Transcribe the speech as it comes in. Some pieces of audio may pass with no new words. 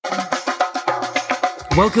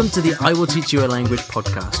Welcome to the I Will Teach You a Language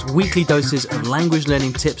podcast, weekly doses of language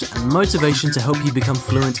learning tips and motivation to help you become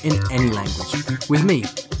fluent in any language. With me,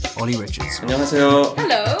 Ollie Richards. 안녕하세요.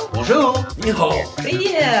 Hello. Bonjour. 你好.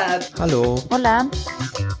 Привет. Hello. Hola.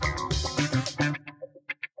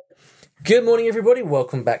 Good morning, everybody.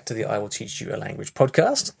 Welcome back to the I Will Teach You a Language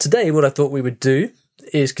podcast. Today, what I thought we would do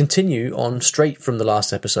is continue on straight from the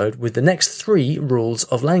last episode with the next 3 rules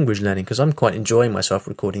of language learning, because I'm quite enjoying myself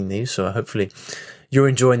recording these, so hopefully you're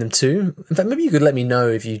enjoying them too. In fact, maybe you could let me know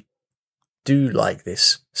if you do like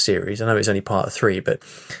this series. I know it's only part of 3, but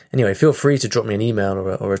anyway, feel free to drop me an email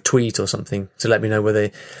or a tweet or something to let me know whether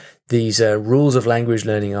these rules of language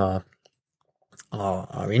learning are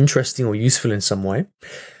interesting or useful in some way.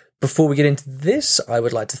 Before we get into this, I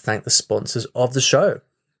would like to thank the sponsors of the show.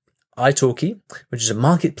 italki, which is a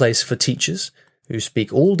marketplace for teachers who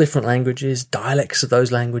speak all different languages, dialects of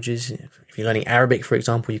those languages. If you're learning Arabic, for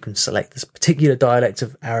example, you can select this particular dialect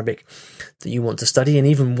of Arabic that you want to study and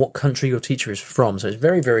even what country your teacher is from. So it's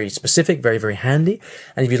very, very specific, very, very handy.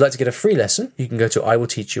 And if you'd like to get a free lesson, you can go to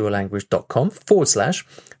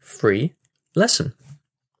iwillteachyoualanguage.com/free lesson.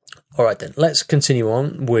 All right, then, let's continue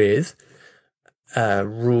on with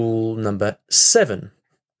rule number 7.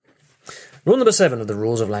 Rule number 7 of the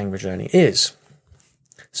rules of language learning is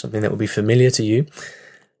something that will be familiar to you.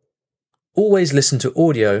 Always listen to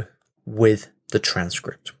audio with the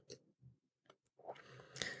transcript.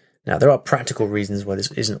 Now, there are practical reasons why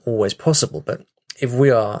this isn't always possible, but if we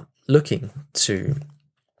are looking to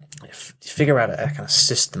figure out a kind of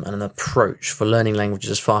system and an approach for learning languages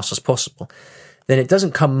as fast as possible, then it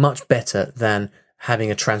doesn't come much better than having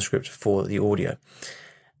a transcript for the audio.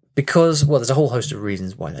 Because, well, there's a whole host of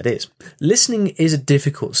reasons why that is. Listening is a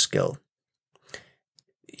difficult skill.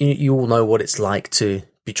 You all know what it's like to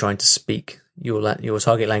be trying to speak your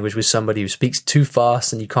target language with somebody who speaks too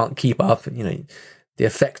fast and you can't keep up. You know, the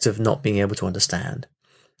effect of not being able to understand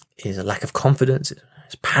is a lack of confidence.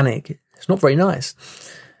 It's panic. It's not very nice.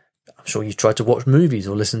 I'm sure you've tried to watch movies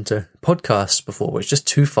or listen to podcasts before where it's just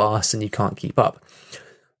too fast and you can't keep up.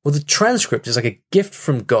 Well, the transcript is like a gift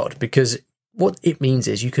from God, because what it means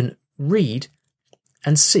is you can read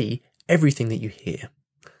and see everything that you hear.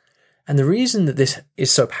 And the reason that this is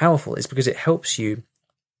so powerful is because it helps you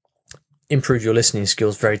improve your listening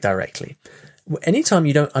skills very directly. Anytime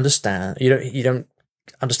you don't understand, you don't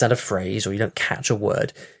understand a phrase or you don't catch a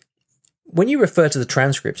word, when you refer to the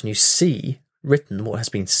transcript and you see written what has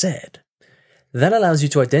been said, that allows you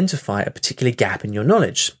to identify a particular gap in your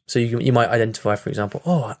knowledge. So you might identify, for example,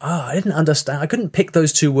 I didn't understand. I couldn't pick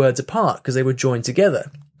those 2 words apart because they were joined together.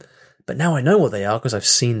 But now I know what they are because I've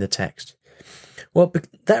seen the text. Well,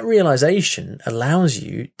 that realization allows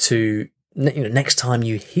you to, next time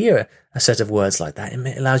you hear a set of words like that,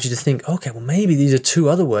 it allows you to think, okay, well, maybe these are 2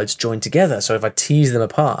 other words joined together. So if I tease them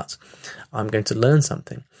apart, I'm going to learn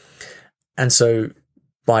something. And so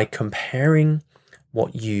by comparing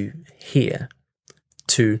what you hear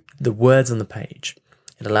to the words on the page,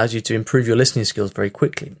 it allows you to improve your listening skills very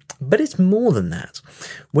quickly. But it's more than that.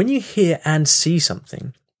 When you hear and see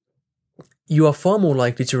something, you are far more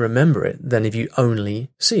likely to remember it than if you only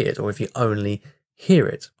see it or if you only hear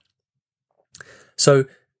it. So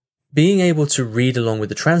being able to read along with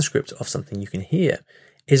the transcript of something you can hear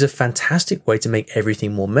is a fantastic way to make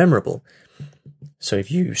everything more memorable. So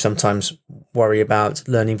if you sometimes worry about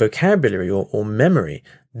learning vocabulary or memory,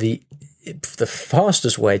 the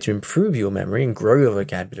fastest way to improve your memory and grow your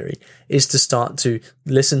vocabulary is to start to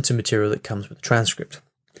listen to material that comes with the transcript.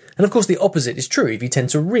 And of course, the opposite is true. If you tend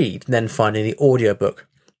to read, then finding the audiobook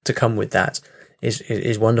to come with that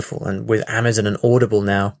is wonderful. And with Amazon and Audible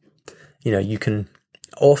now, you can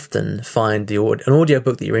often find an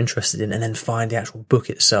audiobook that you're interested in and then find the actual book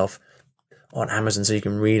itself on Amazon so you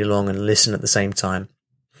can read along and listen at the same time.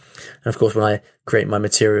 And of course, when I create my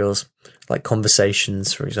materials like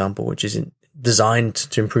conversations, for example, which is designed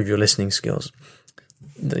to improve your listening skills,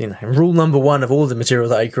 rule number 1 of all the material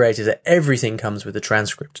that I create is that everything comes with a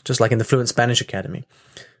transcript, just like in the Fluent Spanish Academy,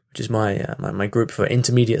 which is my group for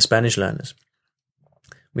intermediate Spanish learners.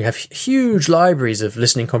 We have huge libraries of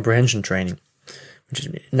listening comprehension training, which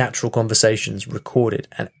is natural conversations recorded,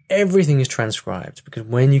 and everything is transcribed, because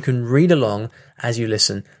when you can read along as you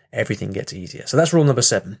listen, everything gets easier. So that's rule number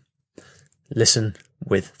 7. Listen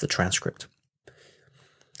with the transcript.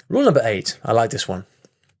 Rule number 8. I like this one.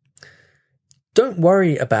 Don't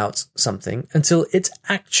worry about something until it's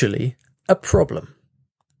actually a problem.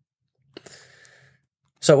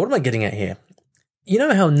 So what am I getting at here? You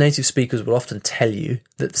know how native speakers will often tell you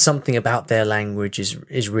that something about their language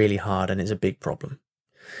is really hard and is a big problem.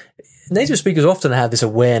 Native speakers often have this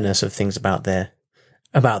awareness of things about their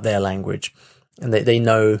language. and they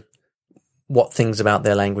know what things about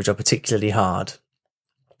their language are particularly hard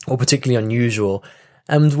or particularly unusual.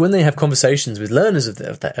 And when they have conversations with learners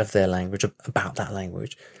of their language, about that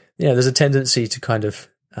language, there's a tendency to kind of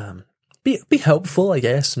be helpful, I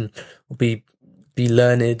guess, and be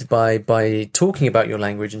learned by talking about your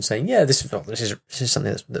language and saying, yeah, this is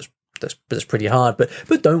something that's pretty hard,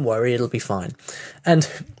 but don't worry, it'll be fine. And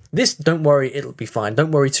this "don't worry, it'll be fine,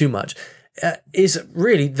 don't worry too much" is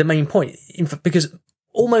really the main point. Because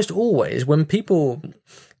almost always when people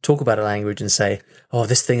talk about a language and say, "Oh,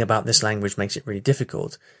 this thing about this language makes it really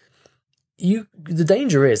difficult," the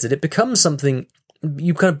danger is that it becomes something.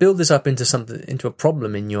 You kind of build this up into a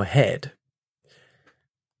problem in your head,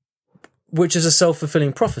 which is a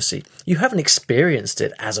self-fulfilling prophecy. You haven't experienced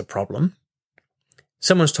it as a problem.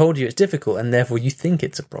 Someone's told you it's difficult, and therefore you think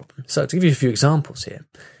it's a problem. So to give you a few examples here,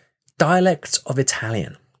 dialects of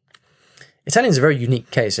Italian. Italian is a very unique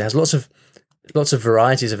case. It has lots of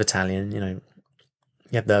varieties of Italian. You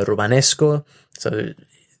have the Romanesco, so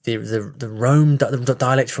the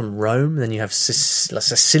dialect from Rome. Then you have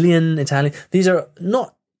Sicilian Italian. These are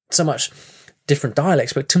not so much different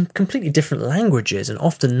dialects, but completely different languages, and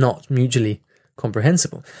often not mutually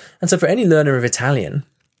comprehensible. And so for any learner of Italian,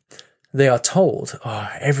 they are told,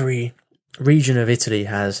 every region of Italy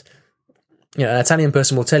has, an Italian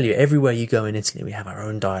person will tell you, everywhere you go in Italy, we have our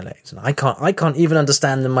own dialects, and I can't even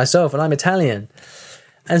understand them myself, and I'm Italian.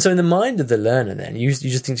 And so in the mind of the learner, then you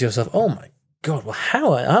just think to yourself, oh my God, well,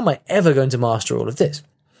 how am I ever going to master all of this?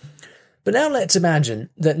 But now let's imagine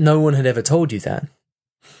that no one had ever told you that.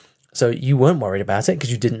 So you weren't worried about it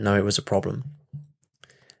because you didn't know it was a problem.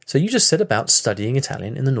 So you just set about studying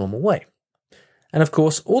Italian in the normal way. And of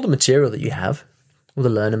course, all the material that you have, all the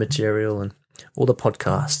learner material and all the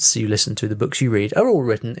podcasts you listen to, the books you read, are all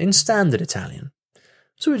written in standard Italian.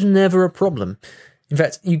 So it's never a problem. In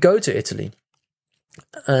fact, you go to Italy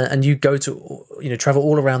and you go to, travel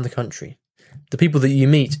all around the country. The people that you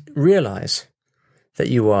meet realize that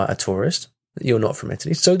you are a tourist, that you're not from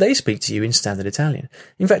Italy, so they speak to you in standard Italian.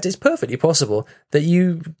 In fact, it's perfectly possible that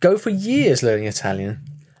you go for years learning Italian.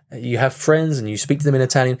 You have friends and you speak to them in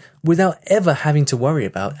Italian without ever having to worry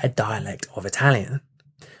about a dialect of Italian.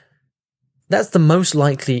 That's the most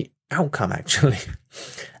likely outcome, actually.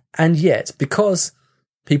 And yet, because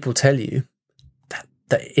people tell you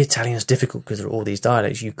that Italian is difficult because there are all these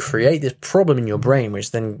dialects, you create this problem in your brain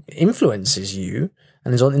which then influences you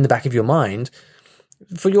and is in the back of your mind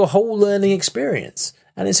for your whole learning experience.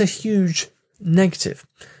 And it's a huge negative.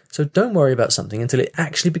 So don't worry about something until it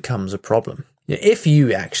actually becomes a problem. If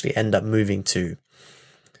you actually end up moving to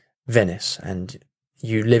Venice and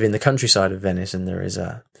you live in the countryside of Venice and there is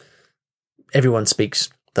everyone speaks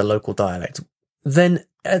the local dialect, then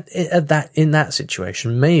in that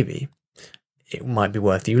situation, maybe it might be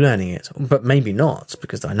worth you learning it, but maybe not,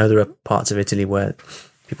 because I know there are parts of Italy where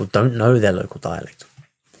people don't know their local dialect.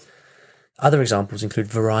 Other examples include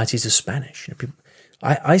varieties of Spanish.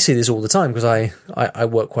 I see this all the time because I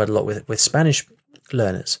work quite a lot with Spanish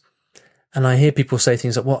learners. And I hear people say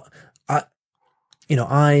things like, well,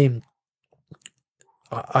 I'm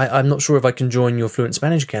not sure if I can join your Fluent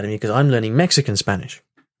Spanish Academy because I'm learning Mexican Spanish.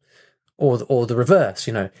 Or the reverse,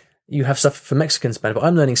 you have stuff for Mexican Spanish, but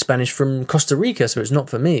I'm learning Spanish from Costa Rica, so it's not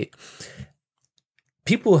for me.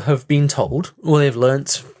 People have been told, or they've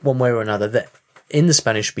learnt one way or another, that in the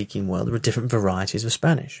Spanish-speaking world there are different varieties of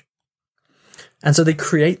Spanish. And so they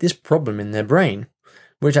create this problem in their brain,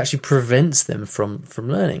 which actually prevents them from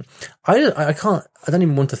learning. I don't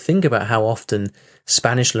even want to think about how often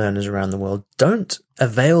Spanish learners around the world don't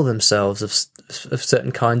avail themselves of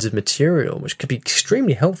certain kinds of material, which could be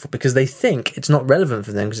extremely helpful because they think it's not relevant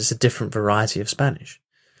for them because it's a different variety of Spanish.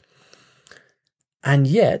 And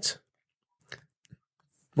yet,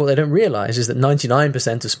 what they don't realize is that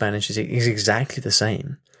 99% of Spanish is exactly the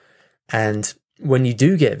same. And when you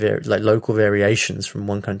do get local variations from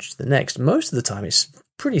one country to the next, most of the time it's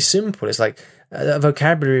pretty simple. It's like a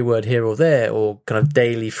vocabulary word here or there, or kind of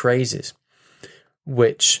daily phrases,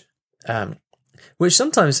 which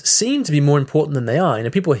sometimes seem to be more important than they are.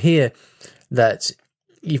 People hear that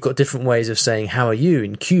you've got different ways of saying "how are you"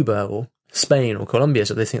 in Cuba or Spain or Colombia,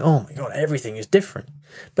 so they think, oh my God, everything is different.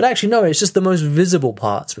 But actually, no, it's just the most visible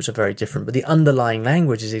parts which are very different, but the underlying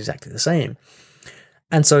language is exactly the same.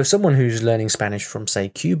 And so someone who's learning Spanish from, say,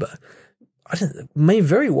 Cuba, may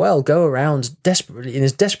very well go around desperately in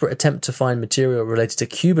his desperate attempt to find material related to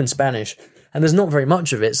Cuban Spanish, and there's not very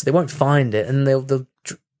much of it, so they won't find it, and they'll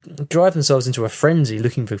drive themselves into a frenzy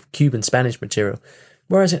looking for Cuban Spanish material.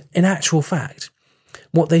 Whereas in actual fact,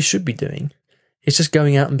 what they should be doing is just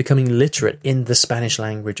going out and becoming literate in the Spanish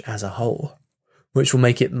language as a whole, which will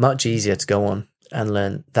make it much easier to go on and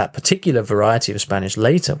learn that particular variety of Spanish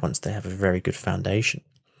later once they have a very good foundation.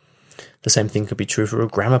 The same thing could be true for a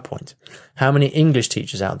grammar point. How many English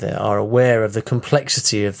teachers out there are aware of the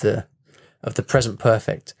complexity of the present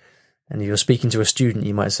perfect? And if you're speaking to a student,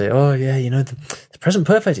 you might say, oh yeah, the present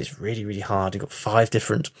perfect is really, really hard. You've got five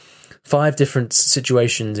different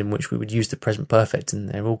situations in which we would use the present perfect, and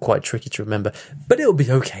they're all quite tricky to remember, but it'll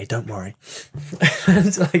be okay, don't worry.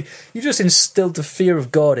 And like, you just instilled the fear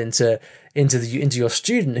of God into your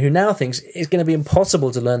student, who now thinks it's going to be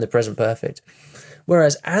impossible to learn the present perfect.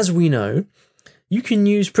 Whereas, as we know, you can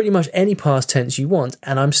use pretty much any past tense you want,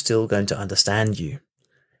 and I'm still going to understand you.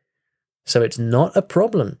 So it's not a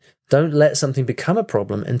problem. Don't let something become a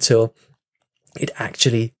problem until it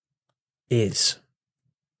actually is.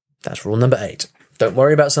 That's rule number 8. Don't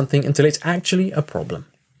worry about something until it's actually a problem.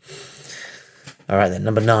 All right then,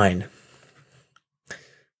 number 9.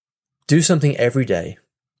 Do something every day,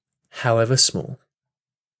 however small.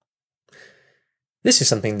 This is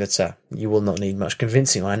something that you will not need much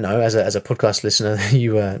convincing. I know, as a podcast listener,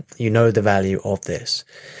 you know the value of this.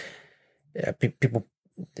 People,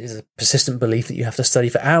 there's a persistent belief that you have to study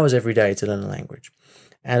for hours every day to learn a language,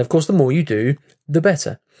 and of course, the more you do, the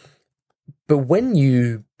better. But when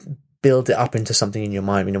you build it up into something in your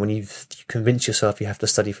mind, when you convince yourself you have to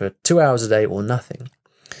study for 2 hours a day or nothing,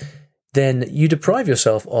 then you deprive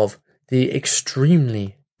yourself of the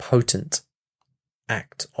extremely potent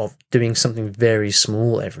act of doing something very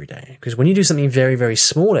small every day. Because when you do something very, very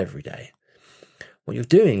small every day, what you're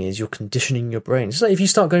doing is you're conditioning your brain. It's like if you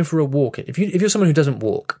start going for a walk, if you're someone who doesn't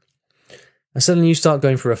walk, and suddenly you start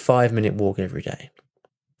going for a 5-minute walk every day,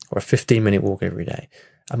 or a 15-minute walk every day,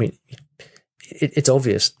 I mean, it's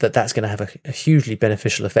obvious that that's going to have a hugely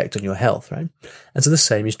beneficial effect on your health, right? And so the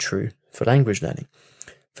same is true for language learning.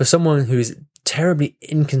 For someone who is terribly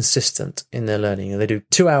inconsistent in their learning, and they do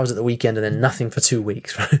 2 hours at the weekend and then nothing for 2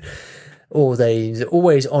 weeks, right? Or they're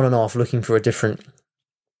always on and off looking for a different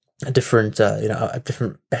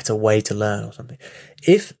better way to learn or something.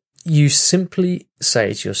 If you simply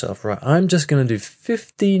say to yourself, right, I'm just going to do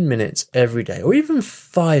 15 minutes every day, or even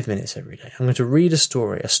 5 minutes every day. I'm going to read a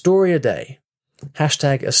story a day.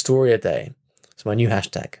 Hashtag a story a day. It's my new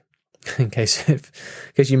hashtag. In case you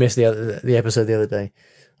missed the episode the other day,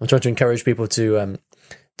 I'm trying to encourage people to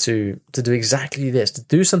do exactly this, to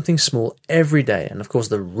do something small every day. And of course,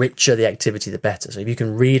 the richer the activity, the better. So if you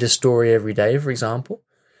can read a story every day, for example,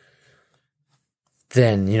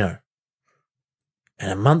 then, in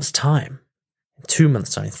a month's time, 2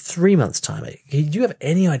 months' time, 3 months' time, do you have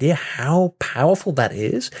any idea how powerful that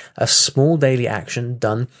is? A small daily action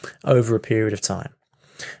done over a period of time.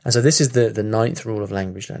 And so this is the 9th rule of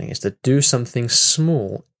language learning, is to do something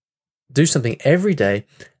small, do something every day,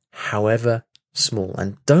 however small.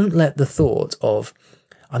 And don't let the thought of,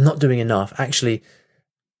 I'm not doing enough, actually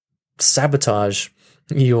sabotage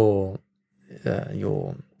your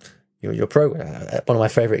progress. One of my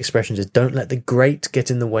favorite expressions is, don't let the great get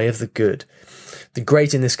in the way of the good. The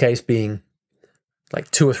great in this case being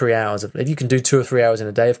like 2 or 3 hours. If you can do 2 or 3 hours in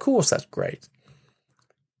a day, of course that's great.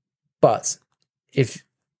 But if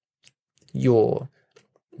your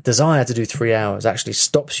desire to do 3 hours actually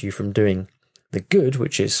stops you from doing the good,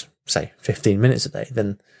 which is, say, 15 minutes a day,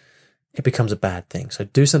 then it becomes a bad thing. So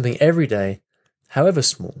do something every day, however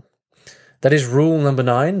small. That is rule number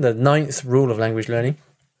 9, the 9th rule of language learning.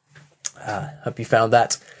 Hope you found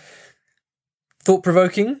that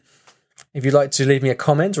thought-provoking. If you'd like to leave me a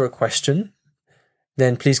comment or a question,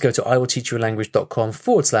 then please go to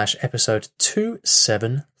iwillteachyoualanguage.com/episode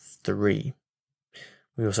 273.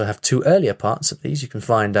 We also have 2 earlier parts of these. You can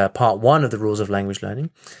find part 1 of the rules of language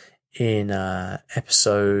learning in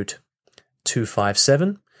episode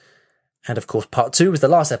 257. And of course, part 2 was the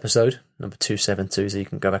last episode, number 272, so you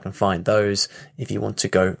can go back and find those if you want to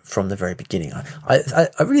go from the very beginning.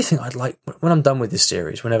 I really think I'd like, when I'm done with this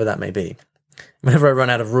series, whenever that may be, whenever I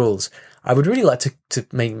run out of rules, I would really like to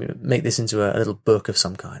make this into a little book of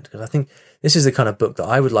some kind, because I think this is the kind of book that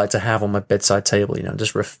I would like to have on my bedside table,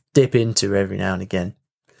 just dip into every now and again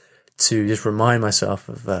to just remind myself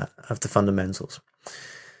of the fundamentals.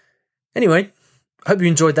 Anyway, I hope you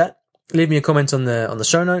enjoyed that. Leave me a comment on the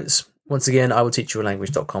show notes. Once again,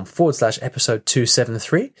 iwillteachyoualanguage.com/episode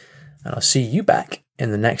 273, and I'll see you back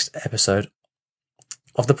in the next episode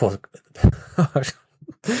of the podcast.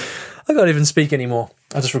 I can't even speak anymore.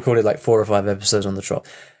 I just recorded like 4 or 5 episodes on the trot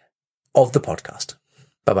of the podcast.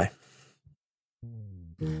 Bye-bye.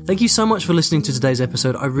 Thank you so much for listening to today's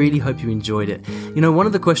episode. I really hope you enjoyed it. You know, one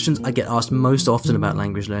of the questions I get asked most often about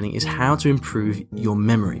language learning is how to improve your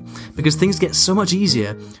memory, because things get so much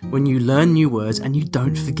easier when you learn new words and you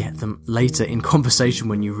don't forget them later in conversation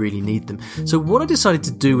when you really need them. So what I decided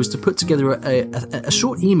to do was to put together a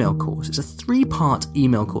short email course. It's a 3-part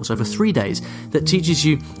email course over 3 days that teaches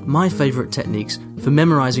you my favorite techniques for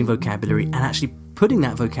memorizing vocabulary and actually putting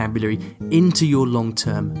that vocabulary into your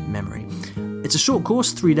long-term memory. It's a short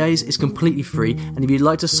course, 3 days, it's completely free, and if you'd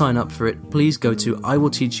like to sign up for it, please go to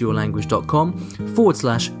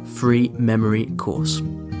iwillteachyoualanguage.com/free memory course.